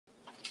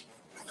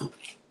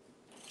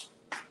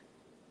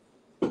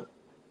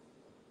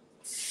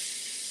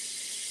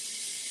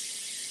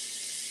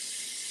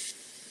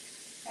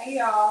Hey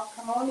y'all,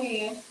 come on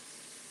in.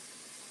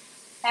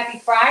 Happy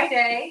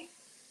Friday.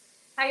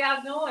 How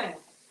y'all doing?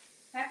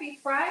 Happy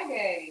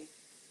Friday.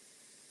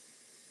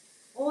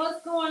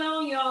 What's going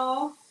on,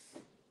 y'all?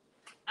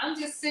 I'm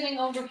just sitting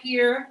over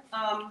here.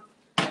 I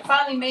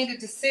finally made a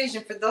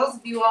decision. For those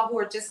of you all who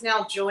are just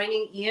now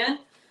joining in,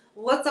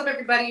 what's up,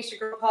 everybody? It's your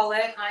girl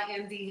Paulette. I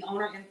am the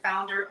owner and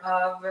founder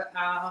of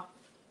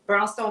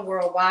Brownstone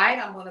Worldwide.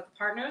 I'm one of the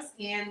partners,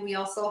 and we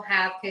also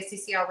have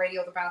KCCR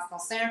Radio, the Brownstone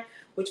Center,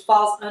 which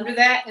falls under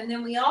that. And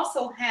then we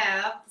also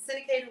have the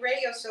syndicated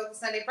radio show, the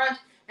Sunday Brunch,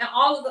 and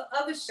all of the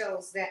other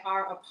shows that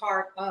are a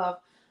part of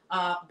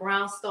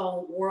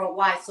Brownstone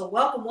Worldwide. So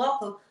welcome,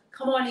 welcome.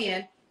 Come on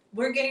in.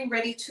 We're getting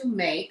ready to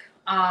make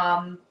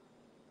bowtie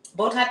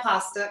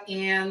pasta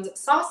and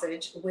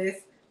sausage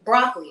with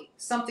broccoli.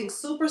 Something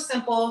super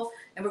simple,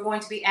 and we're going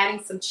to be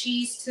adding some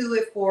cheese to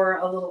it for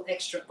a little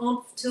extra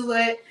oomph to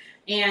it,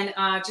 and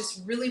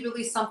just really,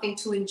 really something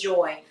to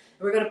enjoy.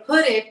 We're going to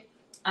put it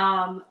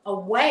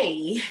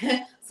away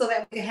so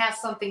that we can have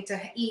something to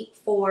eat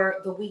for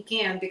the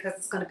weekend, because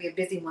it's going to be a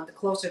busy one the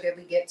closer that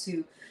we get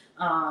to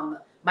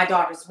my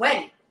daughter's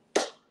wedding.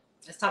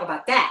 Let's talk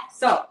about that.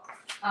 So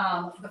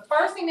the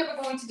first thing that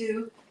we're going to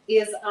do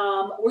is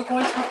we're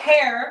going to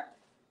prepare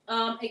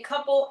a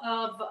couple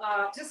of,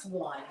 just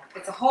one.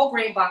 It's a whole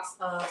grain box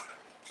of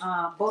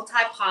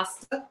bowtie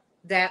pasta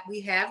that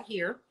we have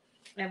here.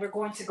 And we're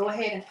going to go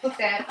ahead and put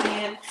that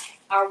in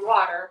our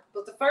water.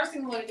 But the first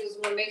thing we want to do is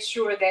we want to make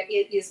sure that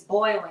it is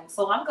boiling.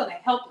 So I'm going to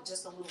help it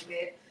just a little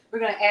bit. We're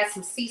going to add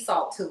some sea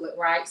salt to it,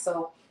 right?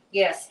 So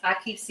yes, I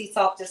keep sea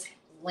salt just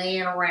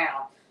laying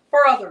around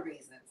for other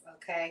reasons,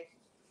 okay?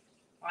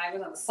 All right, we're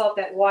going to salt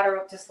that water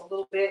up just a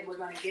little bit. We're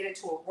going to get it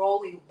to a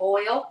rolling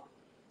boil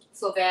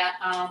so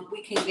that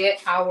we can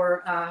get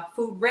our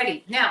food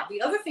ready. Now,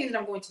 the other thing that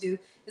I'm going to do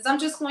is I'm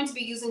just going to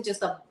be using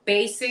just a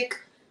basic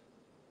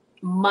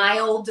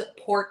mild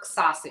pork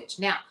sausage.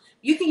 Now,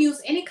 you can use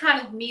any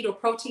kind of meat or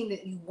protein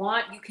that you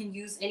want. You can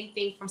use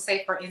anything from,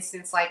 say, for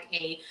instance, like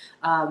a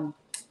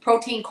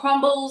protein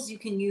crumbles. You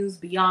can use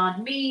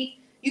Beyond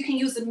Meat. You can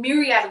use a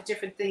myriad of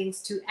different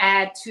things to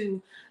add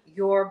to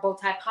your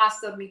bowtie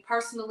pasta. Me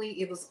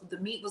personally, the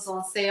meat was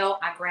on sale.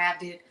 I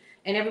grabbed it,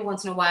 and every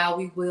once in a while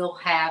we will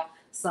have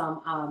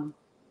some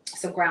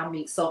ground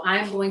meat. So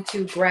I'm going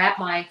to grab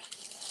my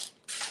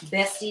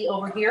bestie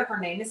over here.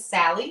 Her name is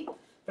Sally.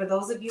 For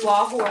those of you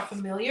all who are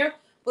familiar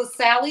with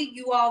Sally,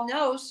 you all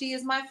know she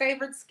is my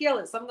favorite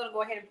skillet. So I'm going to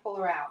go ahead and pull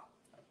her out.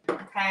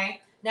 Okay.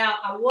 Now,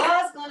 I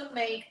was going to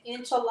make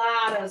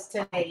enchiladas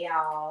today,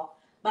 y'all,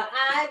 but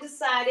I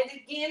decided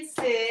against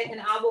it, and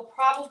I will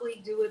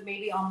probably do it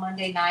maybe on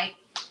Monday night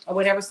or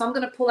whatever. So I'm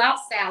going to pull out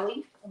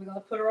Sally, and we're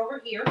going to put her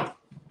over here.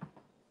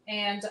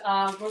 And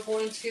we're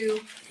going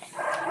to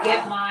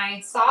get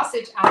my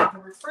sausage out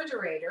of the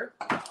refrigerator,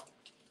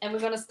 and we're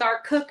going to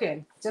start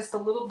cooking just a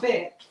little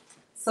bit.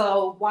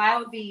 So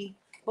while the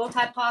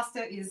bowtie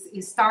pasta is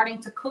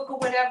starting to cook or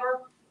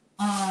whatever,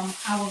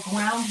 our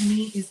ground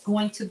meat is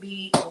going to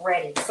be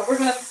ready. So we're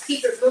going to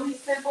keep it really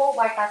simple,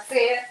 like I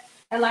said,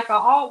 and like I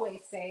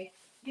always say,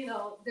 you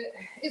know,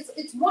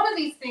 it's one of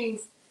these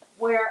things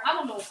where I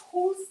don't know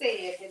who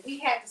said that we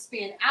had to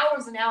spend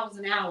hours and hours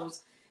and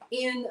hours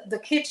in the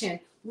kitchen.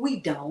 We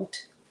don't.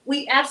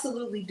 We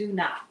absolutely do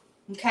not.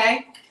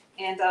 Okay,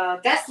 and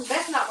that's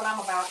not what I'm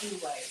about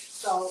anyway.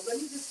 So let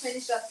me just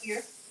finish up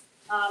here.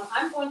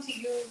 I'm going to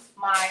use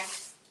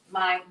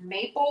my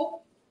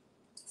maple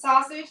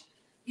sausage.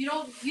 You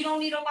don't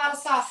need a lot of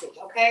sausage,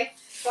 okay?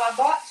 So I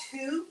bought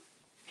 2,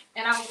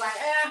 and I was like,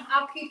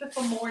 I'll keep it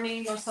for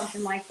morning or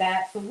something like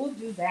that. So we'll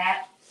do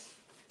that,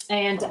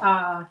 and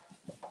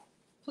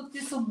put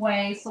this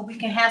away so we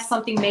can have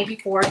something maybe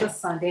for the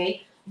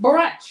Sunday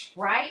brunch,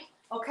 right?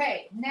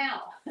 Okay,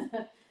 now,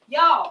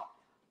 y'all,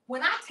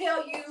 when I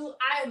tell you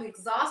I am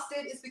exhausted,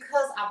 it's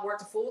because I've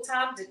worked a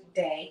full-time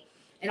day.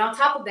 And on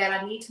top of that,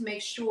 I need to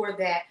make sure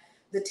that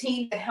the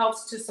team that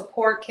helps to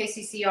support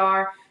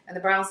KCCR and the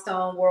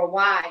Brownstone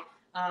Worldwide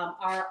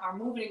are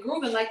moving and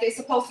grooving like they're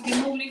supposed to be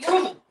moving and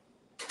grooving.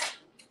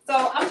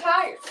 So I'm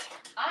tired.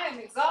 I am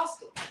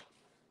exhausted.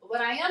 But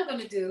what I am going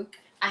to do,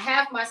 I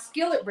have my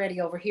skillet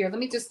ready over here. Let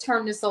me just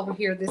turn this over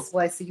here this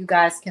way so you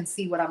guys can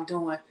see what I'm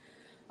doing.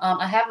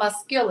 I have my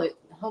skillet.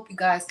 I hope you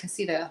guys can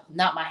see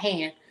not my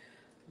hand.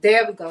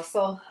 There we go.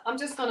 So I'm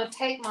just going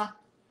to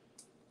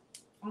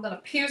I'm going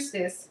to pierce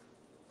this.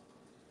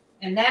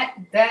 And that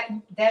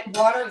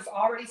water is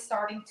already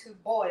starting to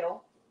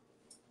boil.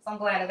 So I'm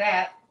glad of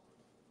that.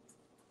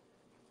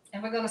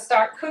 And we're going to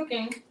start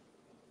cooking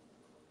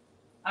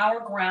our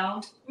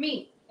ground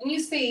meat. And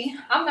you see,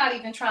 I'm not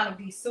even trying to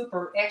be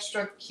super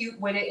extra cute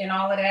with it and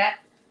all of that,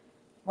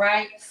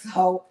 right?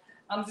 So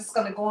I'm just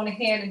going to go on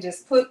ahead and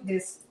just put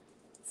this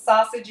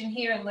sausage in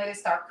here and let it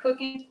start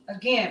cooking.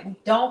 Again, we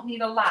don't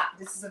need a lot.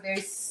 This is a very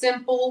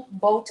simple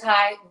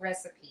bowtie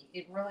recipe.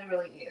 It really,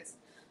 really is.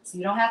 So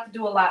you don't have to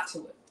do a lot to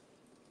it.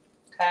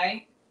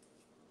 Okay,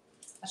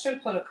 I should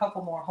have put a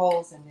couple more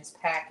holes in this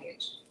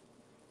package.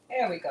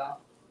 There we go.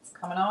 It's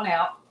coming on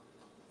out.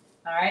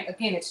 All right,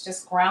 again, it's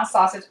just ground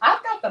sausage.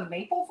 I've got the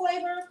maple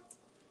flavor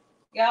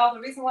Y'all, the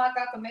reason why I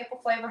got the maple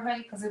flavor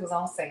honey, because it was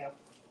on sale.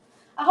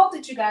 I hope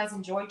that you guys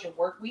enjoyed your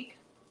work week.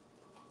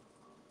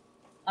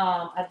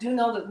 I do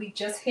know that we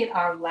just hit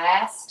our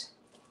last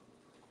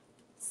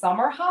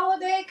summer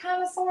holiday,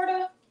 kind of, sort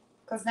of,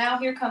 because now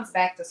here comes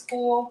back to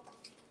school,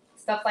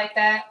 stuff like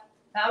that.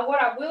 Now, what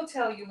I will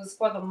tell you is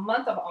for the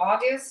month of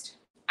August,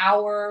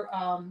 our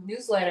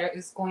newsletter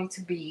is going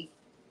to be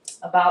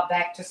about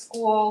back to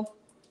school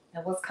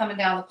and what's coming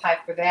down the pipe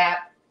for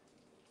that,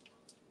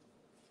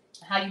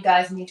 how you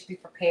guys need to be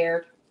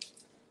prepared.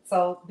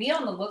 So be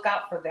on the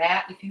lookout for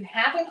that. If you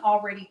haven't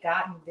already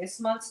gotten this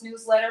month's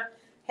newsletter,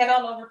 head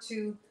on over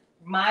to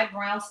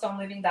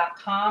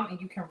mybrownstonerliving.com and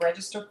you can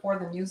register for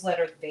the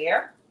newsletter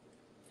there.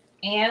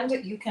 And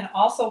you can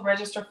also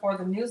register for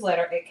the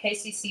newsletter at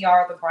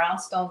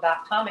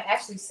kccrthebrownstone.com. It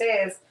actually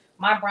says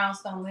My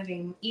Brownstone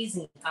Living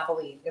Easy, I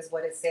believe, is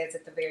what it says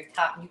at the very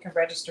top. And you can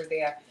register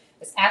there.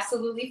 It's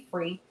absolutely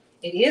free.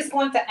 It is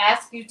going to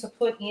ask you to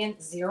put in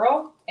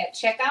 0 at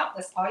checkout.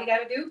 That's all you got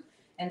to do.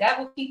 And that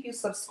will keep you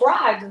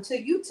subscribed until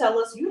you tell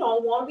us you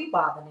don't want to be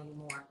bothered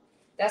anymore.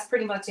 That's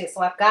pretty much it.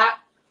 So I've got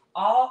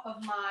all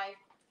of my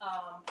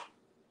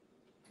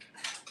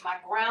my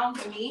ground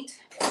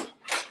meat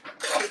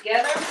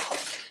together.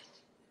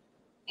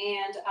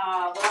 And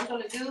what I'm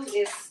going to do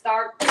is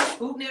start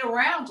scooting it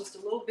around just a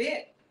little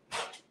bit.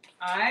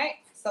 All right.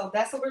 So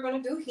that's what we're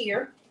going to do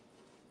here.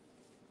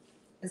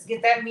 Let's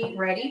get that meat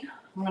ready.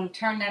 I'm going to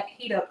turn that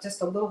heat up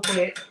just a little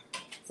bit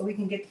so we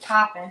can get the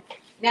topping.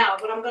 Now,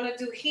 what I'm going to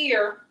do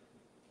here,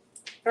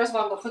 first of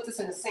all, I'm going to put this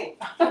in the sink.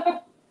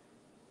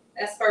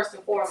 That's first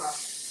and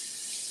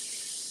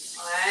foremost.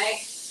 All right.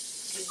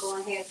 Just go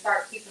ahead and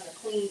start keeping a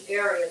clean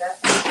area.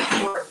 That's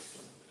important.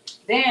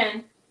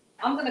 Then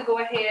I'm going to go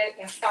ahead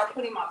and start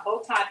putting my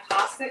bowtie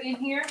pasta in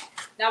here.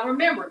 Now,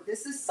 remember,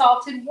 this is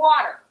salted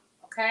water.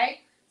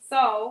 Okay.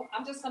 So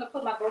I'm just going to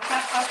put my bowtie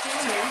pasta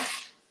in here.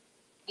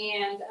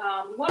 And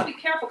we want to be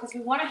careful because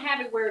we want to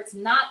have it where it's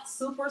not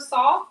super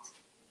soft.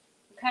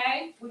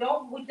 Okay, we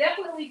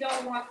definitely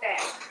don't want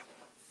that.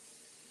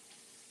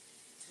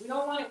 We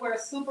don't want it where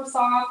it's super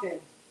soft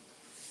and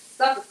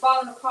stuff is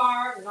falling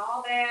apart and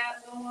all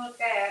that. We don't want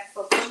that.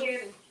 So go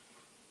ahead and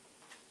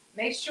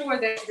make sure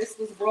that this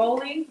was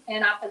rolling.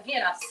 And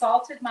again, I've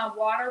salted my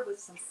water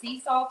with some sea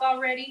salt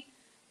already.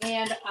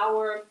 And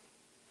our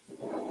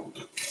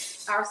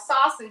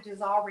sausage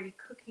is already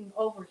cooking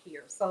over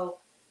here. So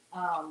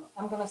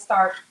I'm going to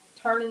start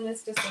turning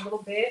this just a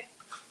little bit.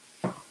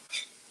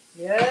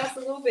 Just a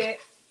little bit.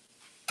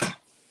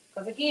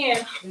 Because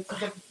again, this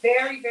is a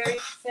very, very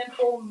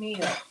simple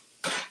meal.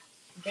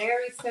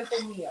 Very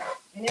simple meal.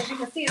 And as you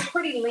can see, it's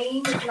pretty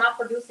lean. It's not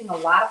producing a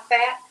lot of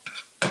fat.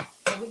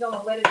 So we're going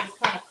to let it just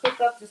kind of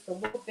cook up just a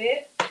little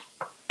bit.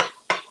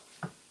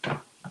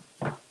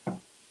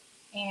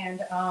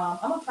 And I'm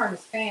going to turn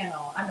this fan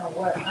on. I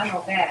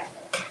know that.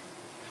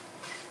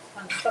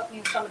 Kind of sucking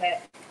in some of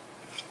that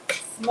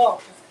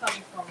smoke that's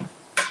coming from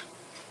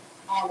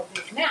all of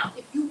this. Now,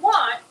 if you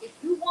want,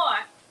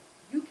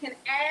 you can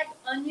add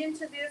onion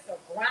to this, or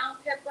ground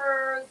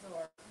peppers,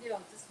 or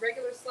just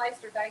regular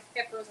sliced or diced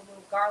peppers, a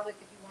little garlic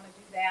if you want to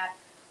do that.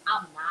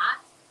 I'm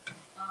not,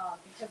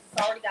 because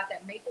it's already got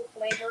that maple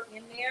flavor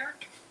in there,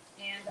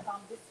 and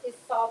this is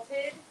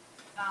salted.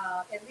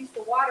 At least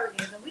the water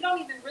is, and we don't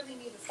even really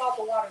need to salt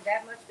the water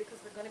that much because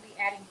we're going to be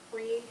adding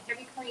cream,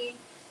 heavy cream,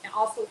 and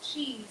also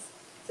cheese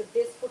to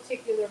this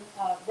particular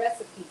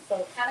recipe.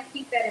 So kind of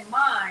keep that in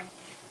mind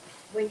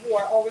when you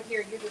are over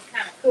here. You're just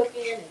kind of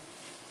cooking and.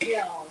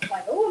 It's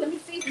like, oh, let me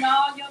season.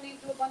 No, you don't need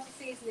to do a bunch of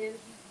seasonings.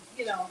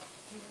 You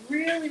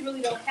really,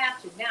 really don't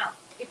have to. Now,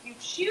 if you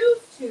choose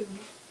to,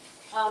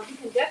 you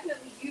can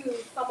definitely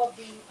use some of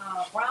the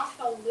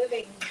Brownstone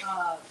Living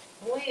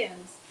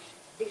blends.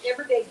 The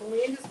Everyday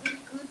Blend is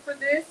really good for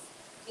this.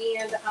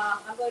 And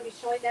I'm going to be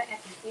showing that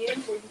at the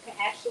end where you can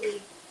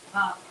actually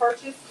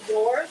purchase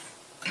yours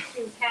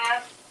to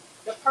have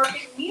the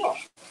perfect meal.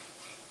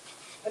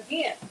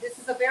 Again, this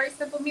is a very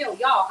simple meal.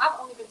 Y'all, I've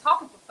only been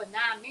talking for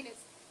 9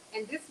 minutes.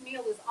 And this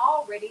meal is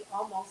already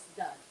almost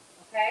done,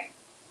 okay?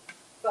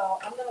 So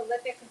I'm going to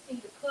let that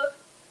continue to cook.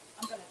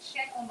 I'm going to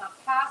check on my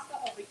pasta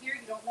over here.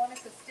 You don't want it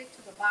to stick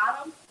to the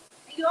bottom.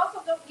 And you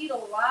also don't need a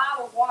lot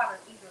of water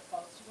either,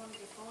 folks. You want to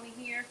get on in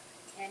here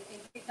and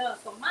get done.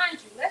 So mind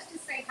you, let's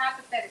just say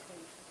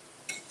hypothetically,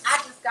 I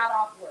just got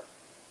off work,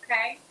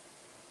 okay?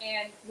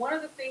 And one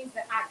of the things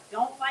that I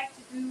don't like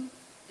to do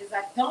is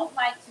I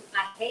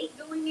hate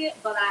doing it,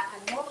 but I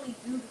normally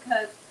do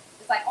because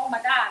it's like, oh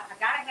my God, I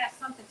gotta have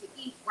something to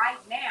eat right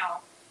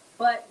now.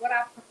 But what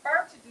I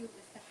prefer to do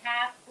is to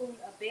have food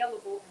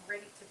available and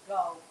ready to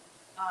go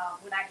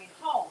when I get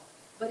home.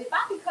 But if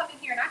I can come in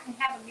here and I can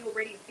have a meal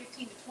ready in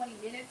 15 to 20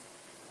 minutes,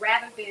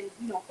 rather than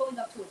pulling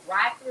up to a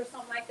drive-thru or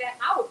something like that,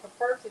 I would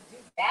prefer to do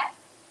that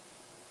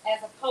as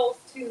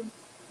opposed to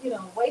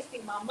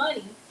wasting my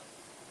money,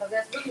 because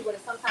that's really what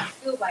it sometimes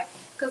feels like.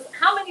 Because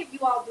how many of you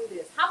all do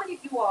this? How many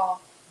of you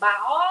all buy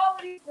all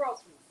of these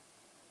groceries?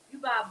 You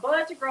buy a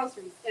bunch of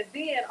groceries, and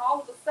then all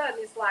of a sudden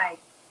it's like,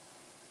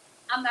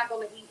 I'm not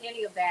going to eat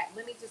any of that.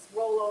 Let me just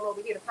roll on over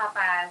here to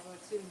Popeyes or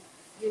to,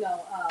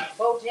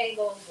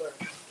 Bojangles or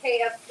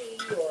KFC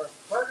or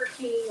Burger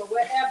King or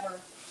whatever,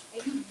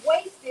 and you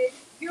wasted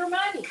your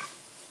money.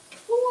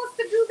 Who wants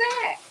to do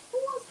that? Who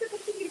wants to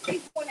continue to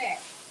keep doing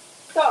that?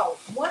 So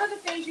one of the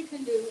things you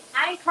can do,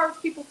 I encourage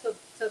people to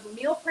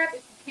meal prep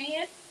if you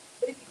can,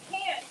 but if you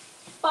can't,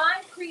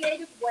 find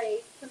creative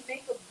ways to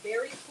make a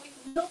very quick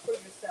meal for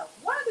yourself.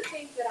 One of the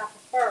things that I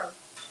prefer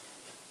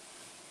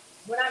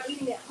when I'm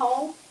eating at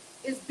home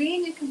is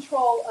being in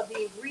control of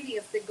the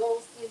ingredients that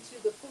goes into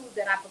the food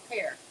that I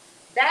prepare.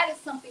 That is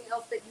something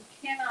else that you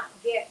cannot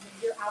get when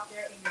you're out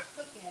there and you're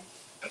cooking.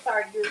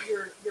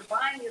 You're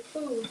buying your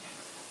food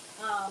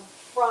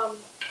from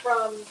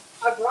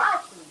a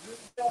drive-through. You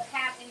don't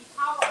have any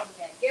power over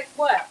that. Guess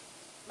what?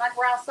 My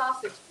ground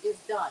sausage is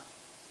done.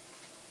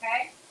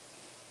 Okay?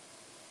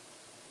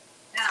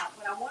 Now,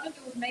 what I want to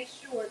do is make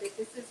sure that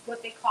this is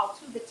what they call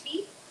to the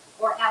teeth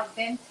or al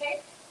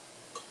dente.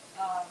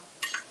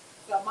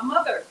 So my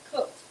mother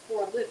cooked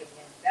for a living,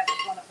 and that was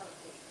one of her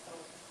things. So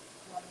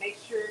you want to make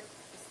sure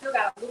it's still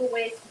got a little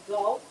ways to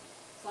go.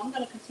 So I'm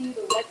going to continue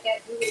to let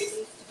that do what it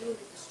needs to do,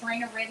 get the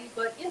strainer ready.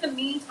 But in the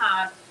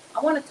meantime,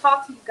 I want to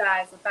talk to you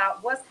guys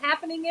about what's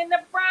happening in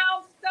the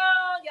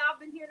brownstone. Y'all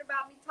been hearing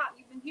about me talk.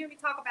 You've been hearing me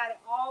talk about it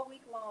all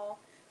week long.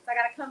 So I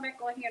got to come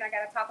back on here and I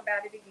got to talk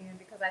about it again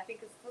because I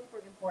think it's super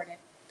important.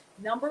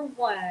 Number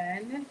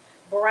one,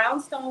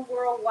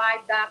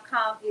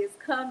 brownstoneworldwide.com is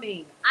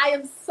coming. I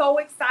am so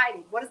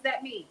excited. What does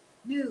that mean?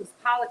 News,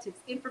 politics,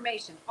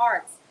 information,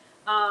 arts,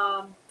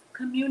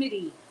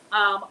 community,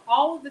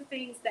 all of the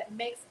things that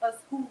makes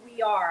us who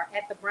we are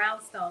at the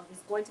Brownstone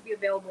is going to be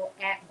available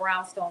at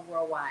Brownstone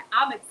Worldwide.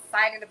 I'm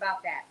excited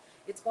about that.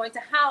 It's going to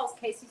house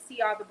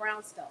KCCR the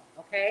Brownstone,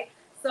 okay?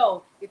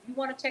 So if you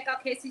want to check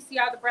out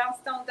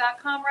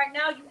kccrthebrownstone.com right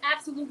now, you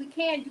absolutely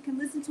can. You can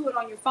listen to it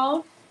on your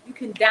phone. You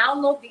can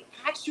download the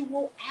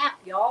actual app,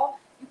 y'all.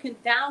 You can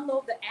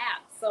download the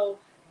app. So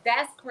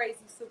that's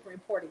crazy, super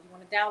important. You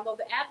want to download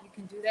the app, you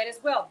can do that as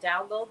well.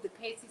 Download the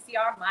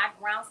KCCR My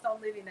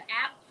Brownstone Living the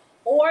app,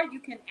 or you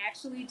can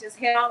actually just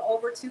head on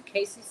over to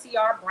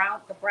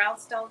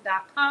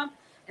kccrthebrownstone.com,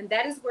 and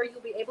that is where you'll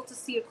be able to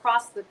see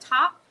across the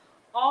top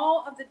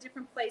all of the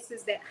different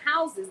places that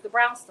houses the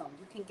Brownstone.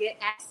 You can get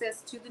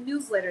access to the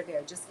newsletter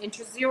there. Just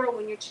enter 0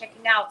 when you're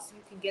checking out so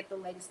you can get the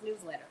latest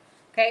newsletter.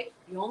 Okay,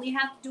 you only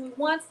have to do it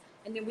once,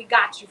 and then we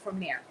got you from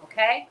there.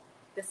 Okay.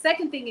 The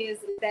second thing is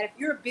that if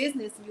you're a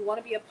business and you want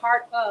to be a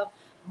part of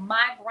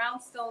My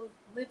Brownstone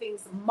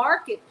Living's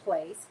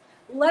marketplace,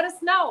 let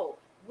us know.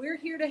 We're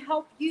here to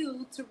help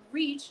you to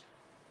reach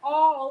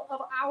all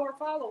of our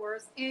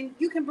followers, and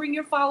you can bring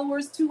your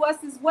followers to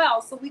us as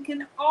well so we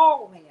can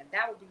all win.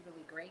 That would be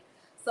really great.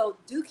 So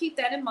do keep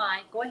that in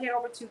mind. Go ahead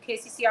over to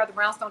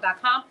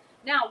kccrthebrownstone.com.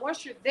 Now,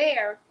 once you're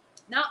there,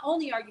 not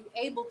only are you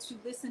able to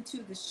listen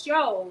to the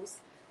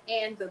shows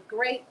and the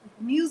great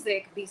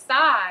music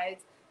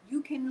besides,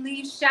 you can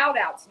leave shout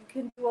outs. You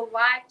can do a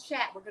live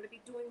chat. We're going to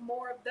be doing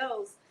more of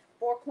those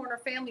Four Corner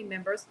family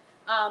members.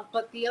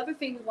 But the other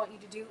thing we want you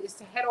to do is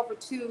to head over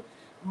to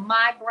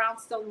My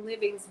Brownstone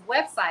Living's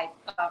website,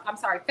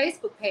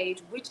 Facebook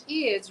page, which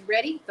is,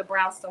 ready? The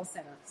Brownstone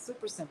Center.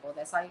 Super simple.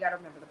 That's all you got to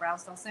remember, the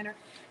Brownstone Center.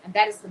 And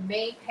that is the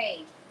main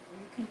page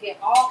where you can get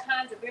all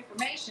kinds of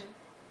information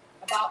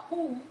about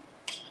who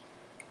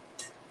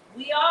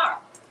we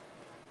are.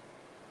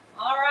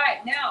 All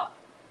right, now,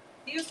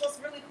 here's what's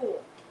really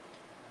cool.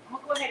 I'm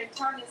going to go ahead and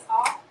turn this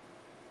off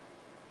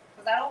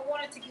because I don't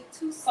want it to get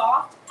too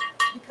soft,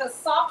 because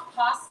soft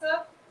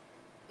pasta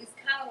is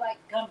kind of like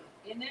gummy,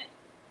 isn't it?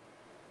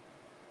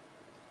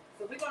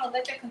 So we're going to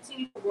let that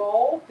continue to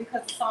roll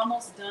because it's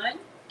almost done.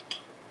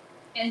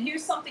 And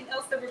here's something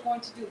else that we're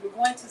going to do. We're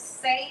going to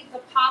save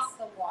the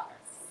pasta water.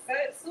 So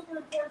it's super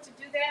important to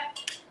do that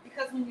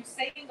because when you're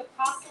saving the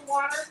pasta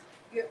water,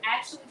 you're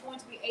actually going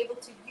to be able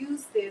to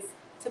use this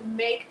to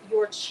make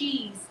your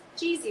cheese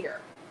cheesier.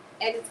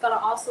 And it's going to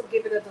also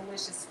give it a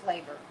delicious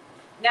flavor.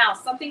 Now,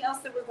 something else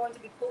that we're going to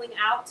be pulling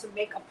out to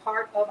make a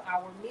part of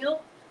our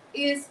meal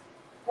is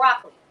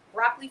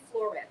broccoli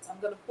florets. I'm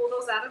going to pull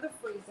those out of the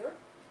freezer.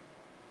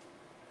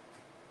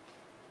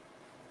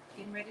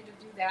 Getting ready to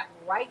do that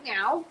right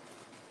now.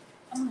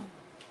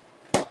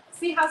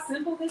 See how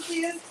simple this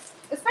is?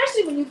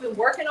 Especially when you've been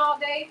working all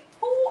day.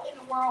 Who in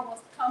the world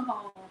wants to come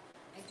home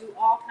and do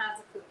all kinds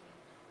of cooking?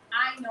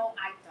 I know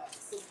I don't.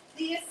 So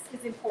this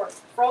is important.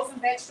 Frozen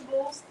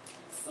vegetables,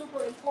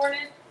 super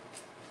important.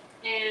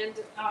 And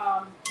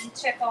we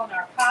check on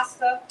our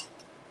pasta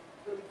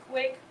really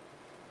quick.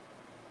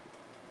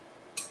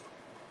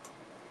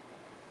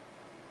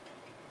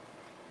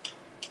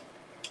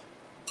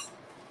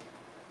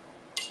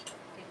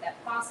 Get that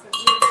pasta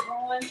really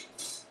going.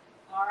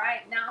 All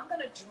right, now I'm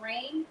going to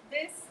drain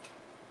this.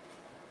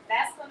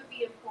 That's going to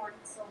be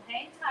important. So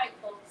hang tight,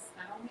 folks.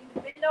 I don't need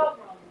to bend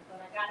over on you, but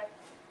I gotta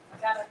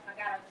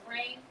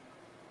drain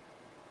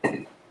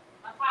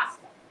my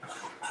pasta.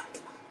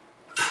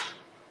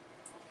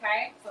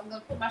 Okay, so I'm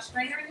going to put my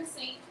strainer in the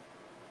sink.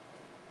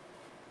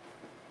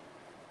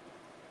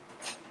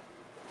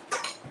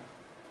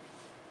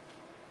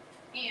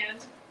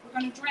 And we're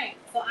going to drain.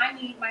 So I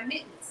need my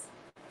mittens.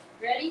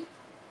 Ready?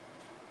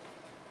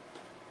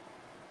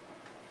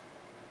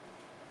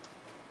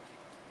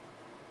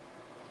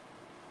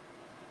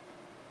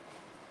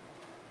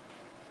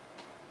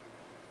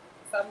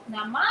 So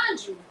now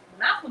mind you,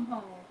 when I come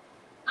home,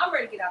 I'm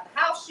ready to get out the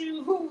house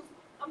shoes.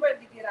 I'm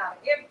ready to get out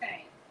of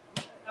everything.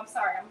 I'm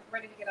sorry, I'm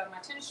ready to get out of my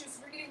tennis shoes.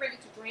 We're getting ready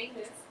to drain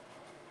this.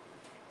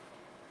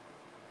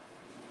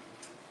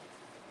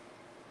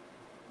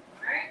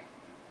 Alright.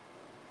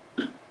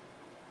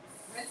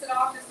 Rinse it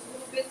off just a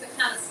little bit to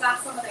kind of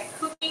stop some of that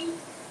cooking.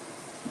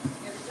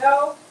 There we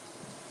go.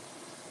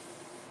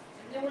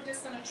 And then we're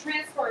just going to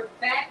transfer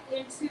it back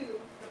into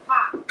the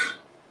pot.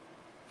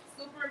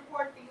 Super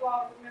important for you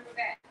all to remember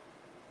that.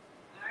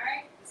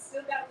 Alright, it's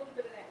still got a little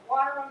bit of that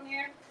water on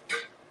there.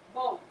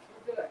 Boom,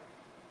 we're good.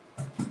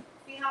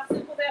 See how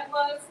simple that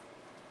was?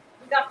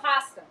 We got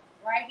pasta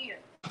right here.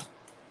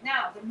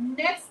 Now, the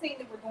next thing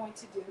that we're going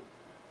to do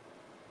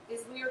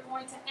is we are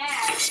going to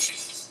add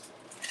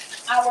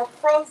our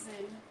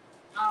frozen,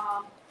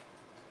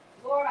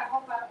 Lord, I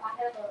hope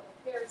I have a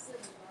pair of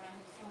scissors around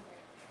here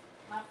somewhere.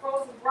 My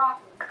frozen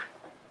broccoli.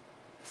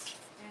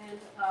 And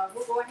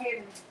we'll go ahead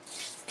and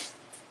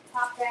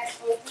pop that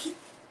open.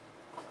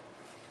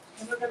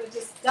 And we're going to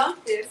just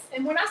dump this.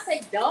 And when I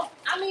say dump,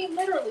 I mean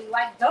literally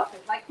like dump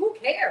it. Like who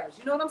cares?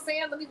 You know what I'm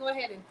saying? Let me go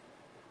ahead and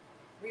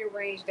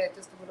rearrange that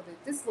just a little bit.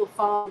 This little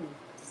phone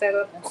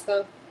setup and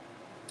stuff.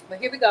 But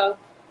here we go.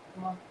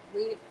 I'm going to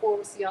lean it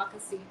forward so y'all can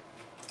see.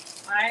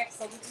 All right,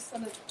 so we're just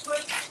going to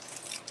put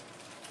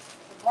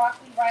the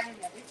broccoli right in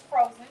there. It's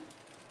frozen.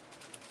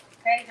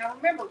 Okay, now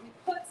remember, we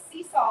put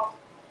sea salt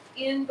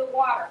in the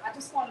water. I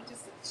just want to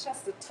just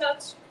a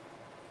touch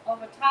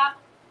over top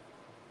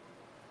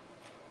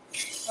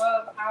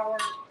of our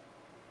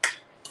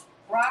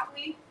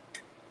broccoli.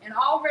 And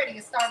already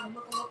it's starting to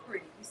look a little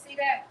pretty. You see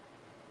that?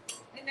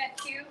 Isn't that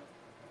cute?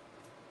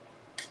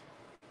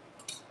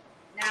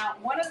 Now,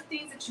 one of the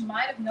things that you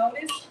might have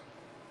noticed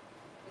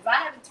is I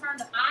haven't turned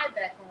the eye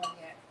back on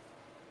yet.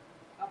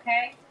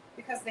 Okay?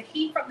 Because the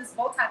heat from this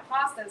bowtie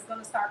pasta is going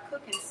to start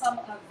cooking some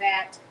of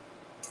that,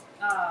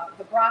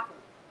 the broccoli.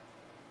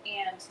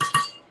 And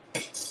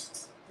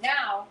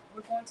now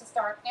we're going to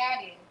start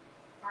adding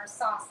our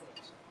sausage.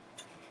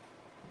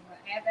 I'm going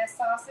to add that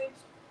sausage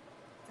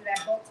to that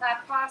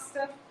bowtie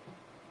pasta.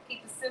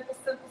 Keep it simple,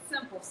 simple,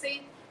 simple.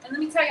 See? And let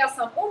me tell y'all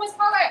something. Oh, Miss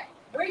Paulette,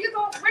 where you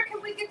going? Where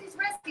can we get these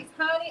recipes?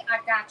 Honey,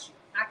 I got you.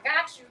 I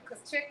got you,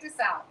 because check this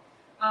out.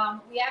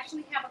 We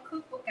actually have a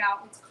cookbook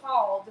out. It's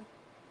called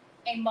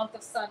A Month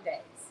of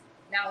Sundays.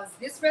 Now, is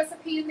this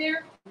recipe in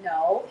there?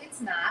 No, it's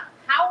not.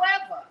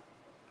 However,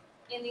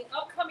 in the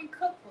upcoming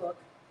cookbook,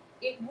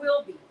 it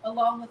will be,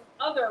 along with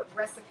other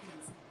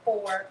recipes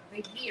for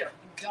the year.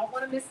 You don't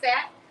want to miss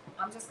that.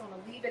 I'm just going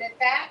to leave it at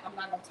that. I'm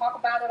not going to talk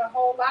about it a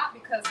whole lot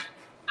because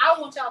I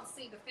want y'all to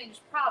see the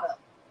finished product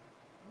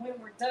when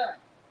we're done.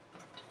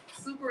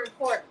 Super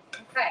important.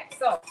 Okay,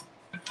 so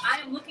I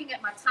am looking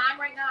at my time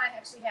right now. I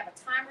actually have a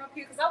timer up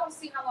here because I want to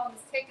see how long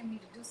it's taking me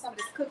to do some of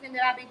this cooking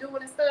that I be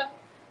doing and stuff.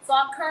 So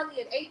I'm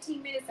currently at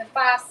 18 minutes and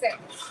 5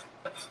 seconds.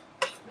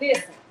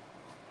 Listen.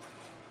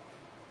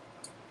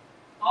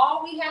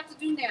 All we have to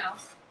do now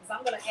is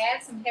I'm going to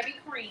add some heavy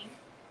cream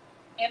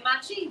and my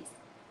cheese.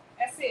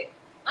 That's it.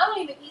 I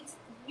don't even eat,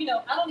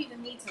 I don't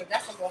even need to,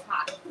 that's a little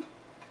hot.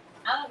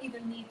 I don't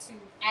even need to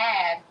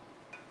add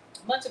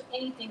much of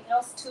anything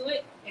else to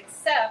it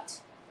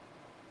except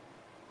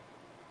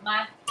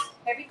my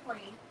heavy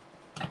cream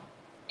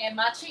and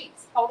my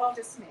cheese. Hold on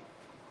just a minute.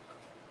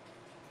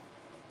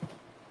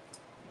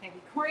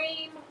 Heavy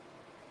cream.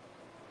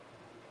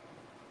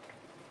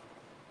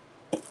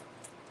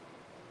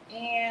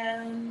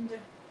 And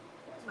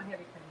where's my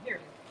heavy cream? Here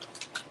it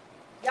is.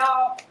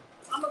 Y'all,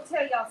 I'm going to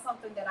tell y'all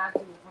something that I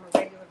do on a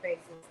regular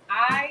basis.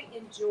 I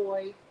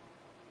enjoy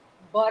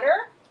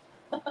butter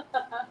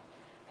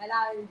and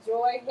I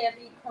enjoy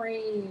heavy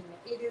cream.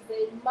 It is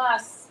a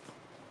must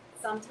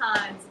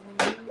sometimes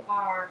when you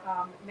are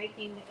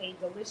making a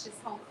delicious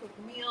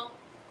home-cooked meal.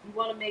 You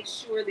want to make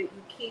sure that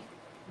you keep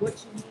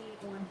what you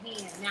need on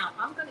hand. Now,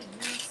 I'm going to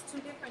use 2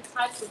 different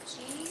types of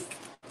cheese.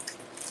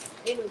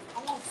 It is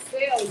on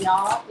sale,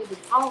 y'all. It is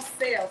on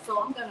sale.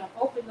 So I'm going to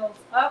open those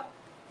up.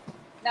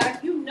 Now,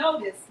 if you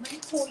notice, let me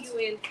pull you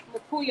in. I'm going to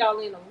pull y'all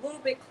in a little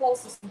bit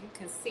closer so you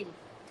can see.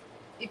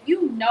 If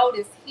you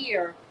notice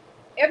here,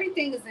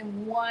 everything is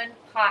in one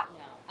pot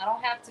now. I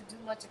don't have to do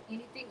much of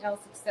anything else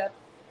except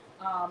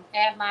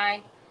add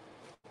my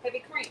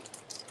heavy cream.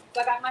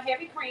 So I got my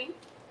heavy cream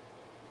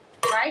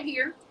right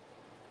here.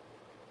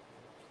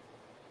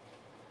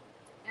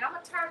 And I'm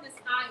going to turn this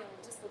eye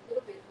on just a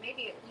little bit,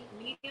 maybe at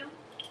medium,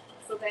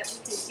 so that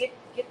we can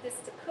get this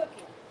to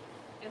cooking.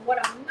 And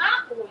what I'm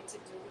not going to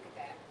do, look at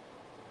that.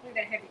 Look at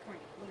that heavy cream.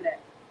 Look at that.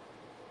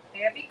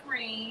 Heavy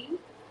cream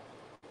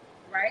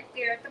right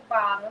there at the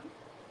bottom.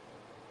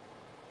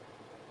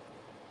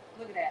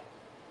 Look at that.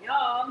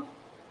 Yum.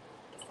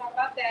 Let's talk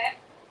about that.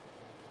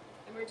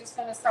 And we're just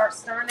going to start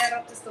stirring that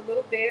up just a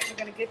little bit. We're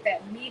going to get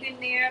that meat in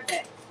there,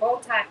 that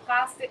bowtie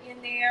pasta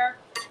in there,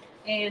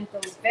 and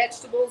those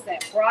vegetables,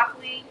 that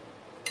broccoli.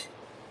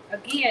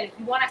 Again, if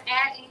you want to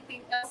add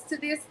anything else to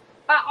this,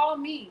 by all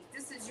means,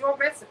 this is your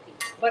recipe.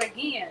 But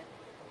again,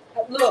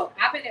 look,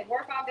 I've been at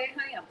work all day,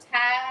 honey. I'm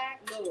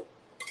tired. Look,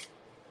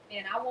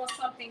 and I want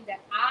something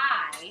that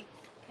I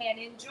can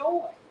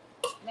enjoy.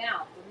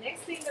 Now, the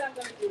next thing that I'm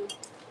going to do,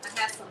 I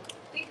have some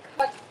thick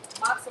cut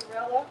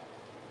mozzarella,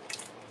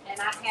 and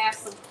I have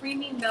some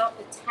creamy milk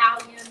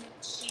Italian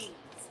cheese.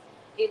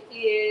 It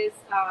is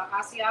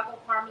Asiago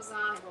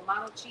Parmesan and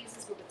Romano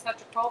cheeses with a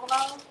touch of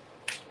provolone.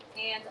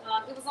 And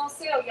it was on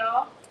sale,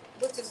 y'all,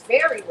 which is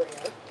very rare.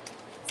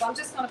 So I'm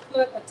just going to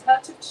put a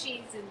touch of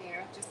cheese in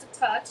there, just a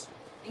touch.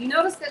 And you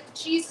notice that the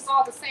cheese is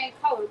all the same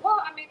color.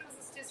 Well, I mean, because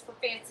it's just for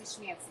fancy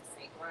schmancy's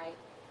sake, right?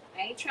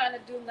 I ain't trying to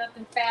do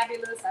nothing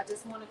fabulous. I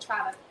just want to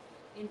try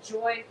to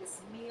enjoy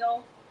this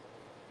meal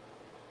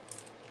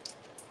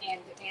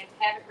and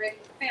have it ready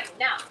for the family.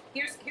 Now,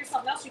 here's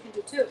something else you can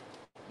do too.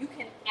 You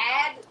can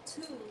add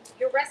to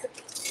your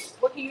recipe.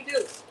 What can you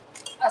do?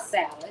 A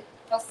salad,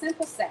 a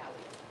simple salad.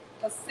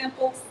 A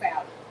simple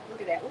salad.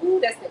 Look at that. Ooh,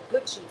 that's that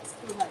good cheese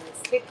too, honey.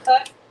 It's thick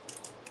cut.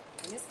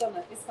 And it's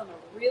gonna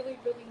really,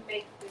 really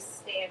make this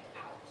stand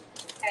out.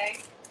 Okay?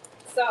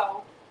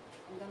 So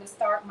I'm gonna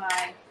start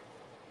my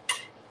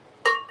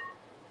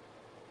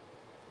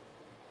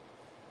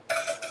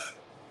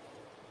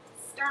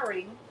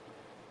stirring.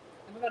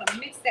 And we're gonna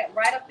mix that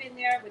right up in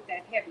there with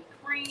that heavy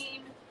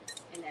cream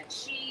and that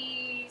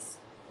cheese.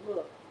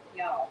 Look,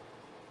 y'all.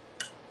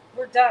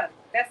 We're done.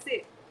 That's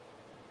it.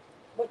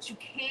 What you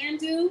can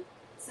do,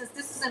 since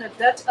this is in a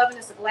Dutch oven,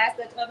 it's a glass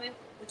Dutch oven,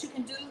 what you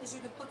can do is you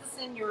can put this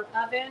in your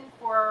oven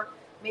for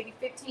maybe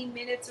 15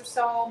 minutes or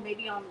so,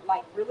 maybe on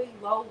like really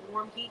low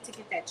warm heat to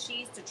get that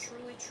cheese to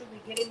truly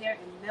get in there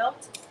and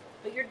melt.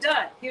 But you're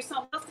done. Here's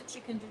something else that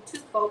you can do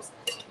too, folks.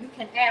 You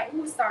can add,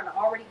 ooh, it's starting to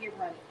already get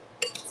runny.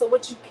 So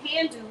what you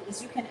can do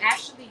is you can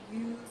actually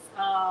use,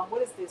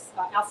 what is this,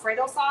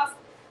 Alfredo sauce.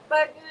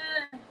 But,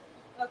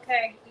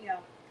 okay, yeah.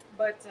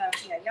 But,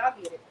 yeah, y'all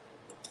get it.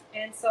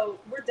 And so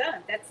we're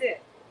done. That's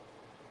it.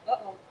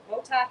 Uh-oh.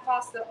 Bowtie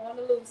pasta on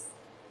the loose.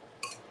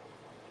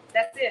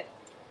 That's it.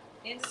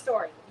 End of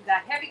story. You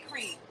got heavy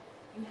cream.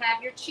 You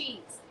have your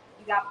cheese.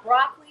 You got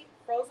broccoli,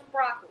 frozen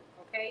broccoli.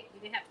 Okay?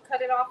 You didn't have to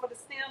cut it off of the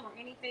stem or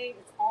anything.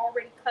 It's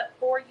already cut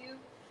for you.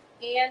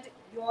 And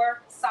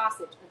your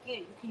sausage. Again,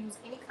 you can use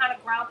any kind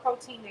of ground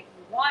protein that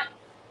you want.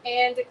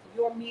 And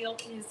your meal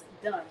is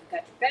done. You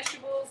got your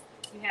vegetables.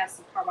 You have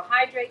some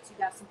carbohydrates. You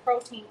got some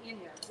protein in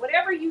there.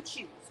 Whatever you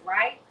choose,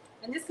 right?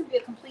 And this can be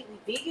a completely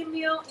vegan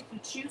meal if you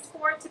choose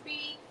for it to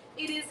be.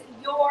 It is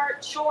your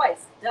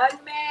choice.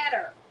 Doesn't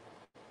matter.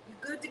 You're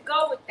good to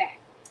go with that,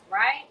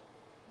 right?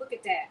 Look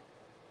at that.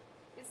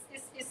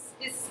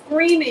 It's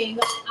screaming,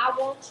 I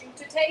want you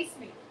to taste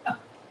me.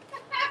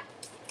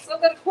 So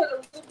I'm going to put a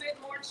little bit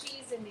more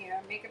cheese in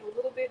there, make it a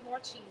little bit more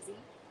cheesy.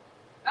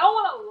 I don't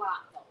want a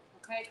lot, though,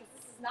 okay? Because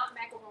this is not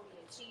macaroni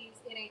and cheese.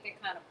 It ain't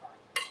that kind of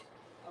party,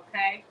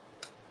 okay?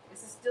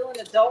 This is still an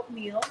adult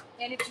meal.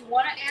 And if you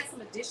want to add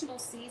some additional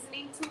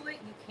seasoning to it,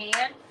 you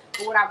can.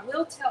 But what I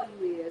will tell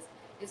you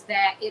is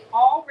that it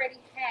already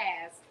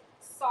has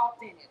salt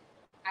in it.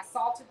 I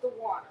salted the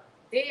water.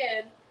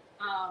 Then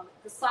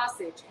the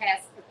sausage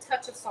has a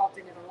touch of salt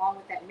in it along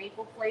with that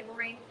maple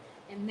flavoring.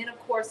 And then, of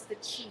course, the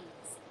cheese.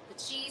 The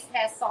cheese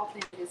has salt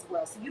in it as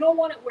well. So you don't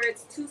want it where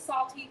it's too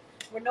salty,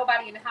 where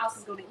nobody in the house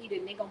is going to eat it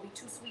and they're going to be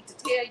too sweet to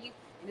tell you.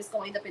 And it's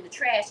going to end up in the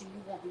trash and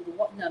you won't be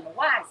none the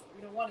wiser.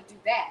 You don't want to do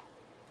that.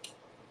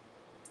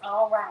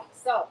 All right,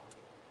 so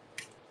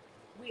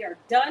we are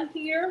done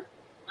here.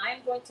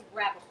 I'm going to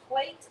grab a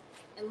plate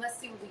and let's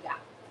see what we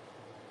got.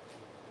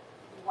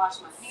 Let me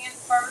wash my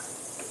hands first.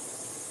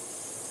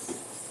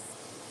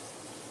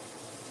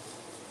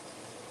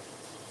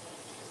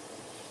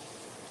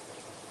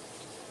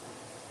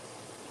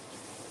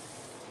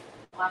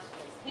 Wash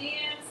those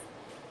hands,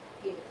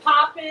 get it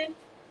popping.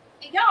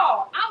 And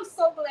y'all, I'm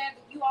so glad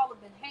that you all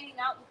have been hanging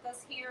out with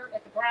us here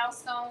at the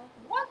Brownstone.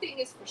 One thing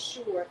is for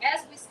sure,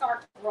 as we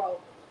start to grow,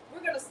 we're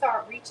going to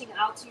start reaching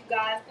out to you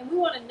guys, and we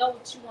want to know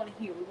what you want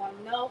to hear. We want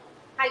to know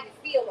how you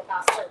feel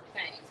about certain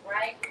things,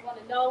 right? We want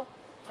to know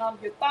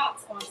your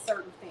thoughts on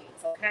certain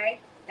things, okay?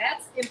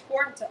 That's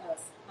important to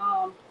us.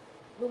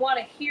 We want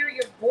to hear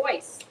your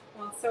voice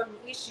on certain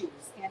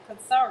issues and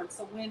concerns.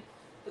 So when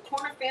the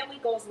Corner family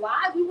goes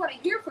live, we want to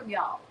hear from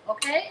y'all,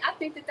 okay? I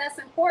think that that's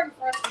important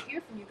for us to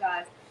hear from you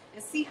guys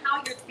and see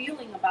how you're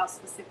feeling about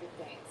specific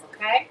things,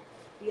 okay?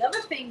 The other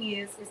thing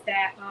is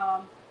that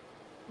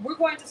we're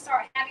going to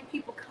start having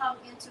people come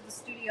into the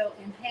studio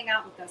and hang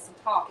out with us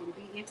and talk and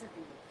be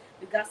interviewed.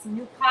 We've got some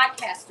new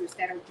podcasters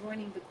that are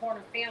joining the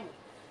Corner family.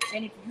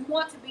 And if you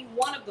want to be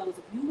one of those,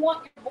 if you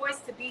want your voice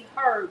to be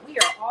heard, we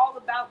are all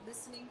about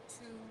listening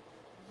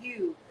to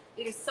you.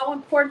 It is so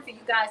important for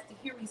you guys to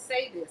hear me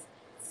say this.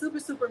 Super,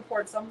 super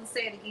important. So I'm going to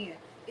say it again.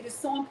 It is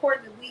so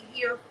important that we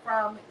hear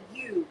from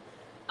you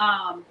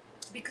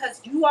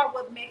because you are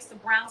what makes the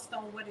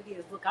Brownstone what it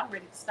is. Look, I'm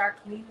ready to start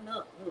cleaning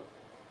up. Look.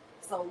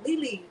 So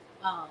Lily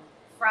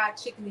fried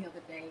chicken the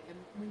other day, and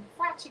when you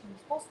fry chicken, you're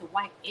supposed to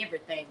wipe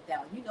everything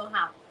down. You know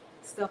how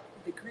stuff,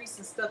 the grease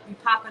and stuff be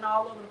popping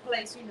all over the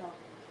place, you know.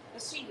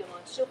 But she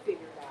young, she'll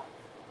figure it out.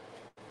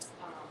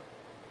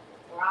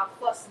 Or I'll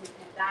fuss me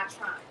and die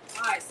trying.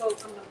 All right, so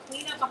I'm going to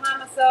clean up behind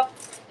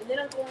myself, and then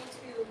I'm going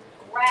to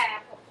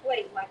grab a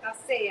plate, like I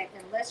said,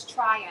 and let's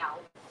try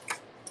out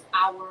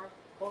our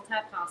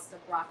bowtie pasta,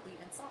 broccoli,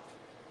 and sausage.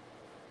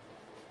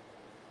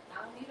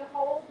 I don't need a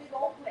whole big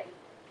old plate.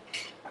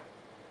 I'm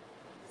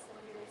just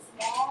going to get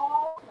a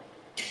small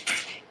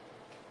plate.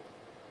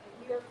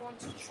 And we are going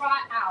to try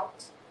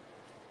out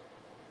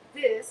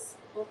this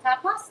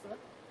bowtie pasta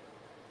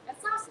and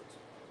sausage.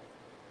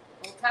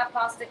 Bowtie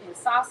pasta and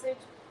sausage.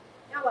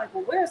 Y'all like,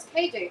 well, where's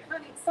KJ?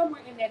 Honey,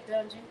 somewhere in that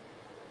dungeon,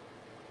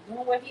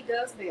 doing what he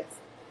does best,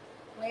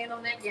 playing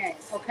on that game,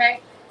 okay?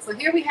 So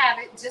here we have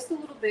it, just a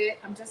little bit.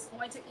 I'm just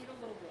going to eat a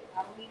little bit.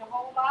 I don't need a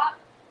whole lot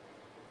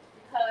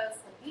because,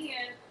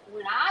 again,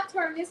 when I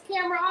turn this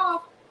camera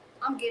off,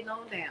 I'm getting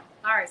on down.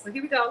 All right, so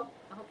here we go.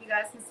 I hope you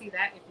guys can see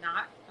that. If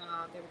not,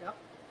 there we go.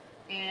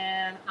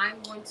 And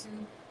I'm going to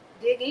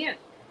dig in.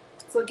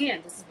 So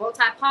again, this is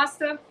bowtie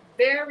pasta.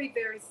 Very,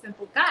 very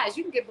simple. Guys,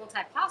 you can get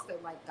bowtie pasta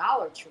like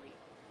Dollar Tree.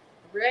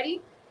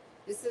 Ready?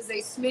 This is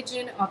a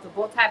smidgen of the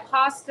bowtie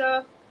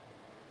pasta.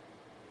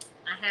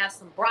 I have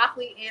some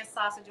broccoli and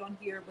sausage on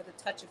here with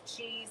a touch of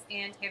cheese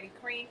and heavy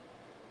cream.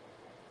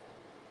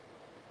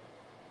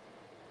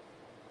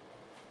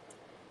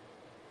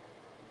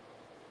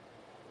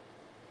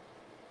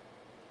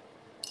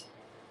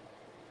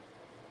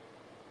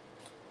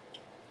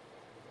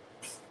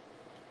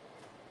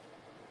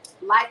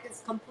 Life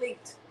is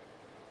complete.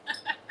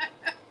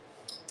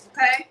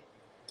 Okay?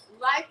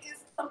 Life is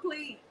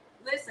complete.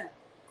 Listen.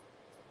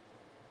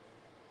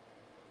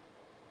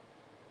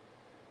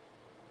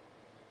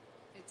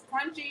 It's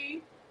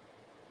crunchy.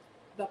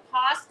 The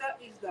pasta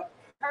is the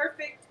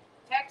perfect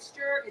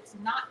texture. It's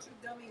not too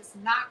gummy. It's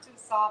not too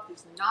soft.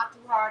 It's not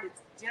too hard.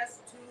 It's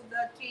just to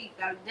the teeth.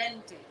 Al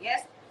dente.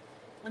 Yes?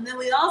 And then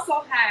we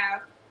also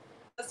have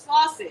the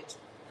sausage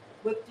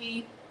with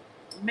the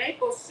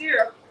maple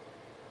syrup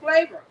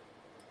flavor.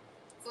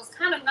 So it's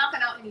kind of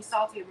knocking out any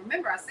salty.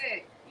 Remember, I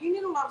said you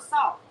need a lot of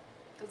salt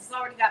because it's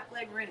already got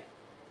flavor in it.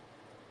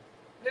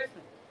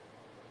 Listen,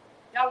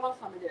 y'all want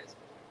some of this.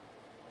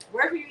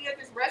 Wherever you get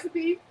this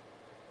recipe,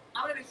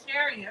 I'm going to be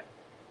sharing it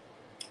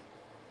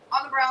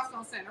on the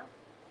Brownstone Center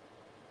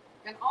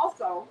and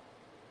also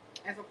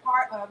as a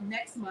part of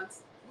next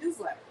month's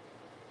newsletter.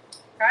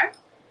 Okay?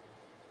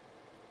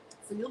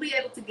 So you'll be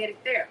able to get it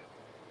there.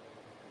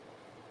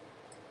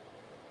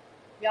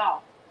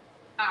 Y'all,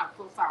 I'm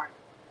so sorry.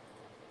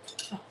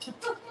 I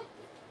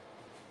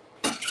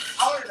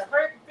wanted to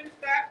hurry and finish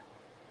that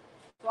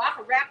so I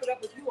can wrap it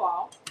up with you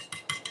all.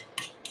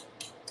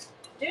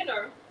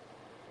 Dinner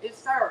is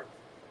served.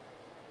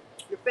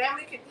 Your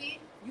family can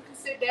eat. You can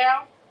sit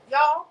down.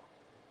 Y'all,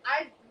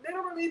 I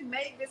literally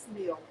made this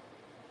meal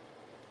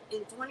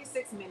in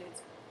 26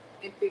 minutes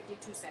and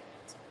 52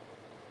 seconds.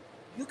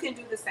 You can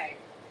do the same.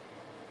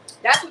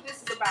 That's what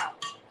this is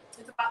about.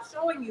 It's about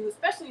showing you,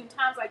 especially in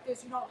times like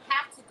this, you don't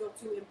have to go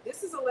to, and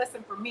this is a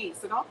lesson for me.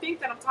 So don't think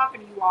that I'm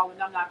talking to you all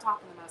and I'm not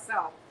talking to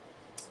myself.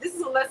 This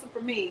is a lesson for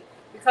me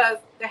because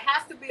there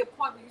has to be a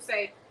point where you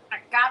say, I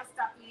got to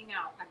stop eating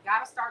out. I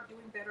got to start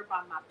doing better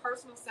by my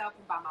personal self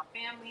and by my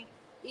family.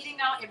 Eating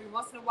out every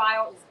once in a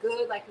while is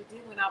good like we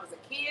did when I was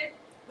a kid.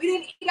 We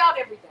didn't eat out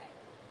every day.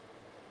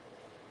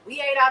 We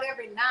ate out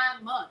every 9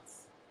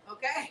 months,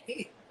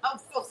 okay? I'm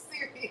so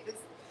serious.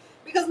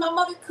 Because my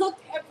mother cooked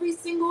every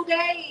single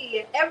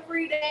day.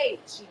 Every day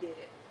she did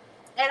it.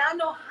 And I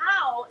know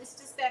how. It's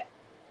just that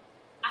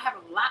I have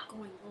a lot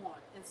going on.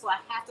 And so I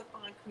have to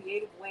find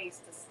creative ways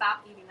to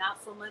stop eating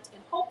out so much.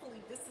 And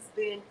hopefully this has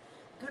been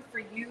good for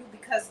you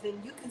because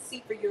then you can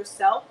see for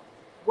yourself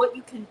what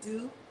you can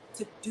do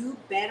to do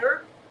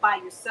better by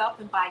yourself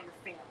and by your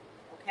family.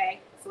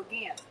 Okay? So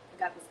again, we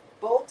got this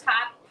bowtie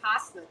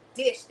pasta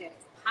dish that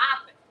is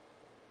popping.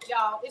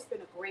 Y'all, it's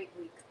been a great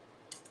week.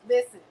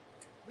 Listen.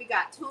 We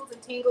got Tunes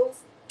and Tingles.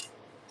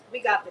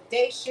 We got the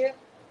Day Shift.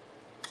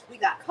 We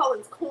got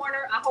Cullen's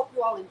Corner. I hope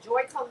you all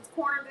enjoyed Cullen's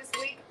Corner this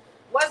week.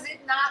 Was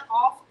it not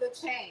off the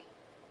chain?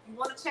 You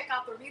want to check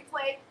out the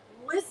replay?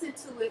 Listen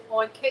to it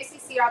on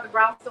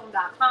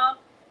kccrthebrownstone.com.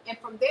 And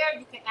from there,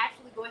 you can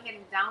actually go ahead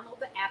and download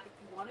the app if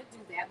you want to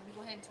do that. Let me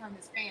go ahead and turn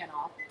this fan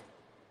off.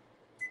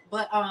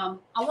 But I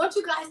want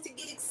you guys to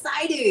get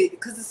excited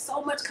because there's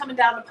so much coming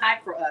down the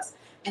pipe for us.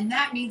 And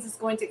that means it's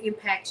going to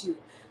impact you.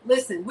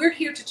 Listen, we're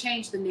here to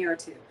change the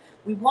narrative.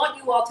 We want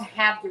you all to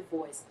have your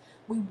voice.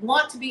 We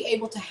want to be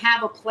able to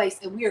have a place,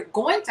 and we are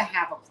going to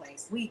have a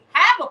place. We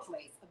have a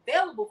place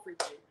available for you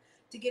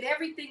to get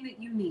everything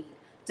that you need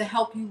to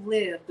help you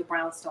live the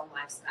Brownstone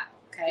lifestyle,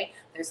 okay?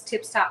 There's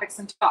tips, topics,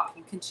 and talk.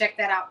 You can check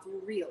that out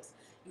through Reels.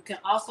 You can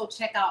also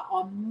check out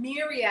a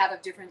myriad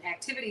of different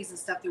activities and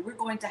stuff that we're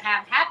going to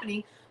have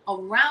happening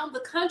around the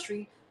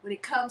country when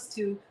it comes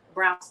to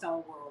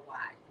Brownstone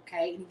Worldwide,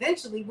 okay? And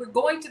eventually, we're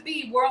going to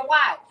be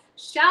worldwide.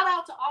 Shout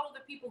out to all of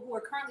the people who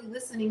are currently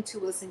listening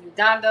to us in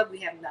Uganda. We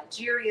have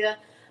Nigeria.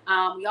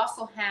 We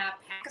also have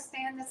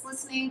Pakistan that's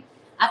listening.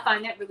 I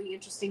find that really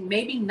interesting.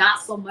 Maybe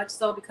not so much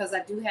so because I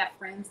do have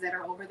friends that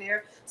are over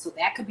there. So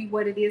that could be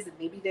what it is. And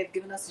maybe they've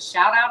given us a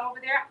shout out over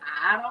there.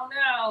 I don't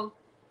know.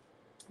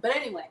 But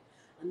anyway,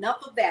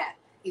 enough of that.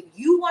 If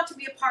you want to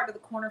be a part of the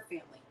Corner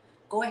family,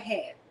 go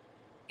ahead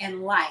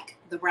and like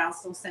the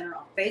Brownstone Center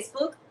on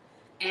Facebook,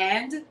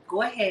 and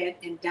go ahead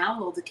and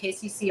download the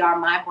KCCR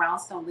My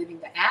Brownstone Living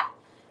the app.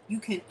 You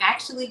can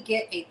actually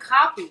get a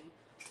copy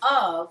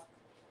of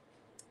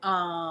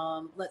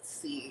let's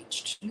see,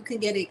 you can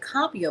get a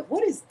copy of,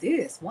 what is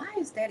this? Why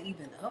is that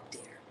even up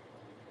there?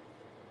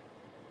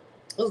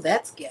 Oh,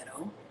 that's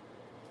ghetto.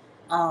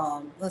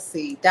 Let's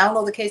see,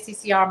 download the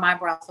KCCR My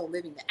Brownstone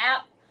Living the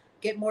app.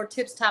 Get more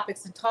tips,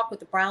 topics, and talk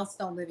with the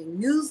Brownstone Living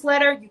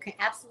newsletter. You can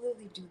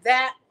absolutely do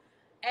that.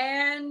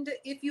 And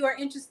if you are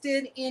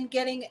interested in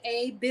getting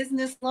a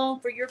business loan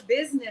for your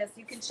business,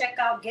 you can check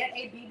out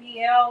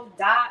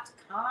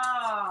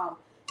getabbl.com.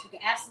 You can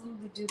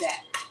absolutely do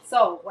that.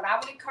 So what I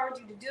would encourage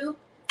you to do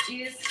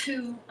is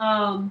to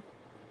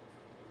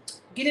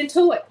get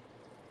into it.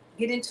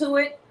 Get into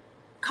it.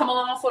 Come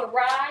along for the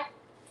ride.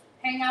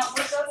 Hang out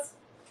with us.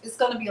 It's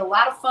going to be a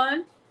lot of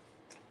fun.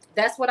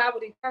 That's what I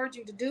would encourage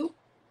you to do.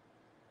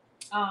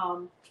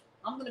 I'm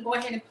going to go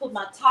ahead and put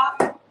my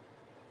top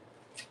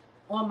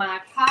on my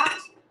pot,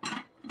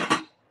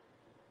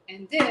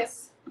 and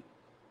this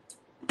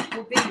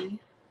will be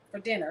for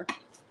dinner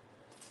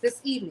this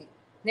evening.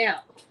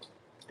 Now,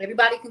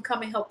 everybody can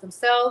come and help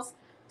themselves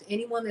to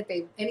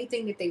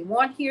anything that they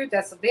want here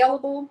that's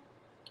available.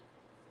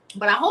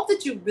 But I hope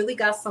that you really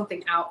got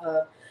something out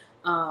of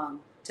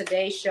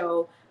today's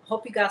show. I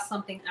hope you got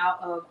something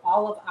out of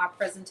all of our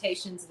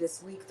presentations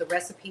this week, the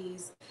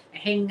recipes,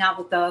 and hanging out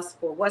with us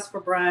for What's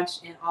for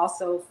Brunch, and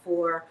also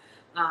for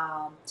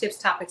tips,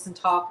 topics, and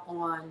talk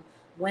on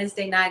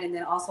Wednesday night, and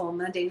then also on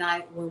Monday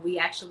night when we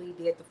actually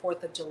did the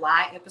 4th of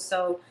July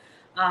episode.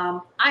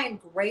 I am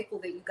grateful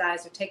that you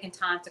guys are taking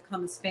time to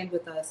come and spend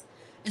with us.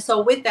 And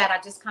so with that, I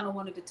just kind of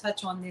wanted to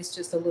touch on this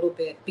just a little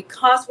bit.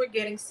 Because we're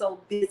getting so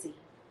busy,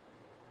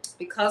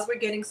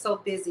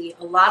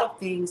 a lot of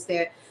things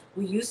that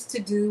we used to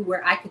do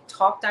where I could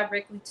talk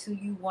directly to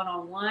you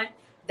one-on-one,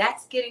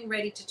 that's getting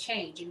ready to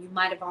change. And you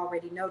might have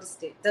already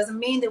noticed it. Doesn't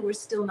mean that we're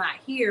still not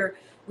here.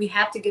 We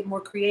have to get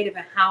more creative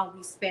in how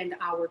we spend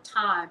our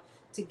time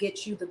to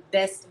get you the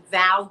best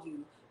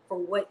value for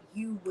what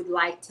you would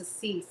like to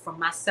see from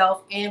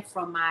myself and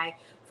from my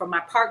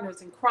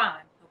partners in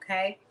crime.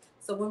 Okay.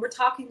 So when we're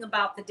talking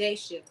about the day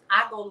shift,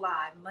 I go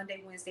live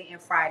Monday, Wednesday,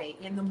 and Friday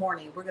in the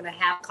morning. We're going to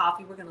have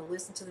coffee. We're going to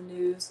listen to the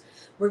news.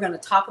 We're going to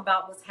talk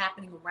about what's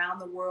happening around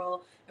the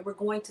world. And we're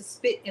going to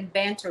spit and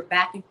banter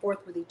back and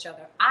forth with each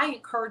other. I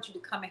encourage you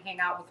to come and hang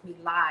out with me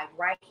live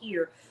right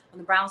here on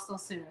the Brownstone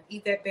Center,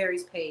 Yvette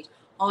Berry's page.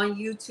 On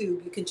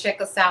YouTube, you can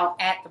check us out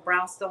at the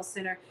Brownstone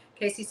Center,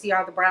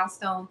 KCCR The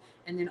Brownstone.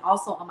 And then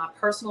also on my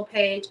personal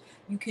page,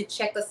 you can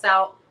check us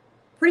out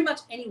pretty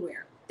much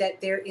anywhere that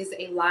there is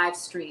a live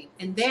stream.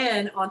 And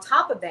then on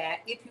top of that,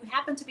 if you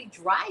happen to be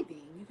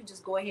driving, you can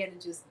just go ahead and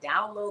just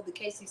download the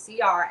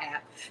KCCR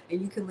app, and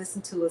you can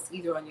listen to us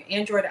either on your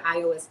Android or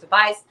iOS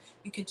device.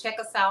 You can check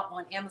us out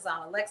on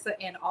Amazon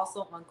Alexa and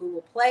also on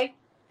Google Play.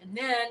 And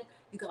then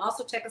you can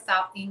also check us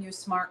out in your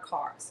smart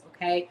cars.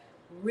 Okay.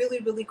 Really,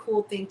 really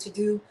cool thing to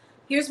do.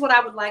 Here's what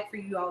I would like for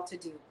you all to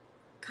do.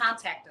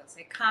 Contact us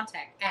at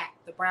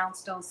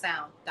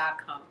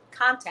contact@thebrownstonesound.com.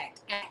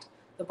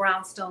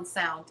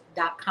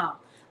 Contact@thebrownstonesound.com.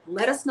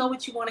 Let us know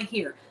what you want to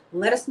hear.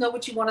 Let us know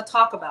what you want to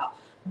talk about.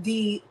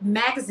 The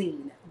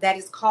magazine that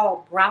is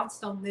called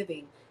Brownstone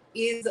Living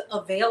is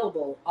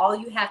available. All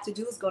you have to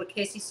do is go to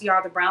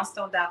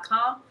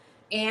kccrthebrownstone.com,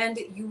 and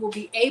you will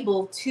be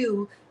able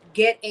to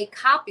get a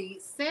copy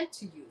sent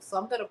to you. So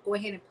I'm going to go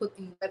ahead and put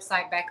the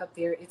website back up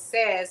there. It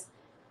says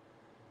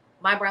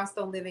My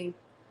Brownstone Living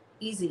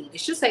e-zine. It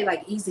should say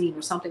like e-zine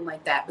or something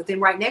like that. But then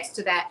right next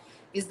to that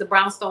is the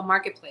Brownstone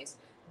Marketplace.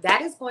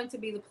 That is going to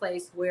be the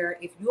place where,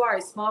 if you are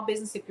a small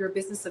business, if you're a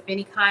business of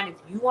any kind, if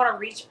you want to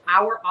reach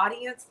our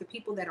audience, the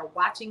people that are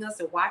watching us,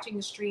 they're watching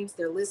the streams,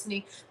 they're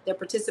listening, they're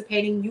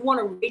participating, you want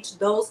to reach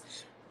those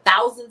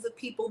thousands of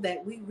people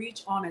that we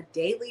reach on a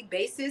daily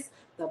basis,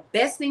 the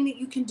best thing that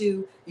you can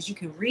do is you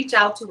can reach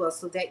out to us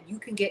so that you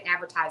can get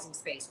advertising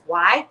space.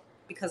 Why?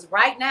 Because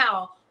right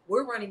now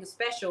we're running a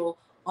special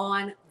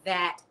on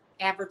that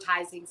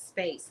advertising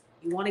space.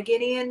 You want to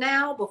get in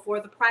now before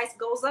the price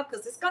goes up,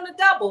 because it's going to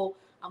double.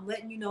 I'm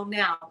letting you know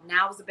now.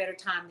 Now is a better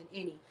time than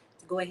any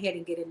to go ahead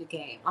and get in the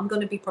game. I'm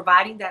going to be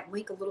providing that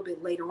link a little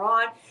bit later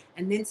on.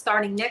 And then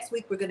starting next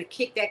week, we're going to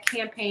kick that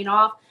campaign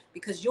off,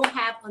 because you'll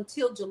have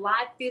until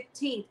July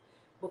 15th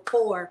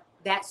before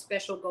that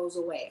special goes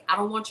away. I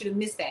don't want you to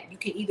miss that. You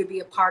can either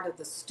be a part of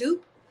the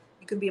stoop,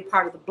 you can be a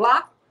part of the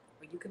block,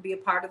 or you can be a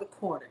part of the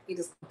corner. It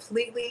is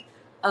completely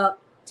up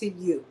to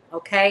you.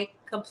 Okay?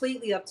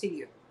 Completely up to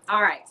you.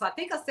 All right. So I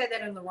think I said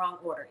that in the wrong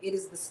order. It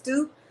is the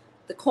stoop,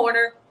 the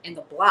corner, and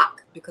the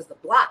block, because the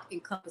block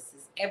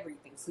encompasses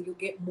everything. So you'll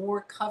get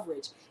more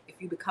coverage if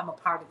you become a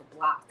part of the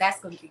block. That's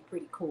going to be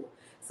pretty cool.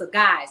 So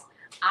guys,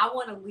 I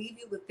want to leave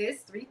you with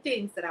this 3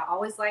 things that I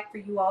always like for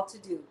you all to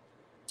do.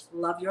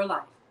 Love your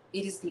life.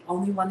 It is the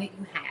only one that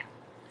you have.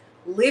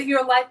 Live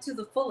your life to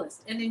the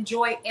fullest and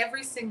enjoy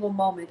every single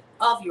moment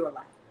of your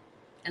life.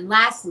 And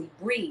lastly,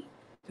 breathe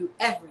through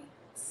every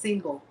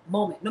single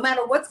moment, no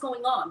matter what's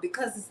going on,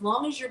 because as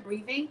long as you're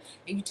breathing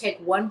and you take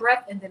one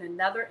breath and then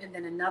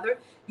another,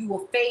 you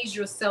will phase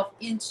yourself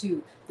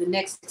into the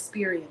next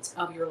experience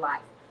of your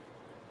life.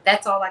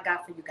 That's all I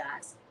got for you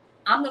guys.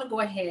 I'm going to go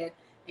ahead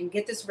and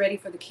get this ready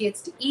for the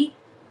kids to eat.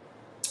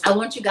 I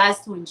want you guys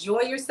to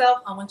enjoy yourself.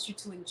 I want you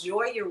to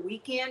enjoy your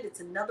weekend. It's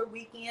another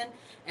weekend,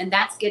 and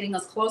that's getting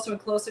us closer and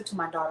closer to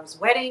my daughter's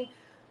wedding.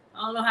 I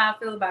don't know how I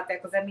feel about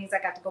that because that means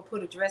I got to go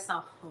put a dress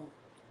on.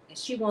 And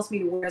she wants me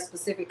to wear a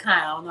specific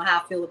kind. I don't know how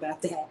I feel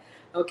about that.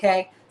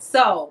 Okay.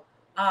 So,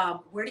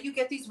 where do you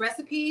get these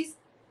recipes?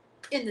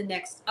 In the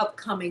next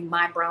upcoming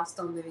My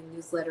Brownstone Living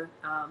newsletter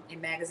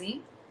and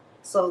magazine.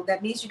 So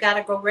that means you got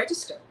to go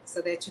register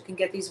so that you can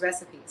get these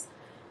recipes.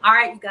 All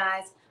right, you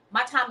guys.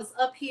 My time is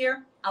up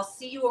here. I'll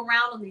see you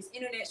around on these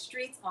internet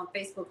streets, on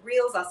Facebook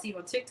Reels. I'll see you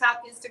on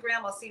TikTok,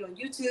 Instagram. I'll see you on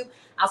YouTube.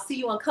 I'll see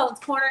you on Cullen's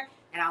Corner.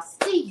 And I'll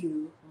see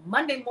you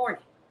Monday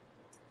morning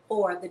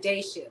for the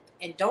day shift.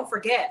 And don't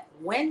forget,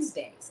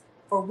 Wednesdays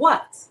for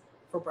what?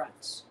 For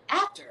brunch.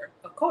 After,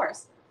 of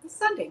course, the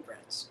Sunday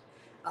brunch.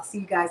 I'll see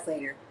you guys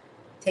later.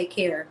 Take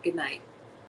care. Good night.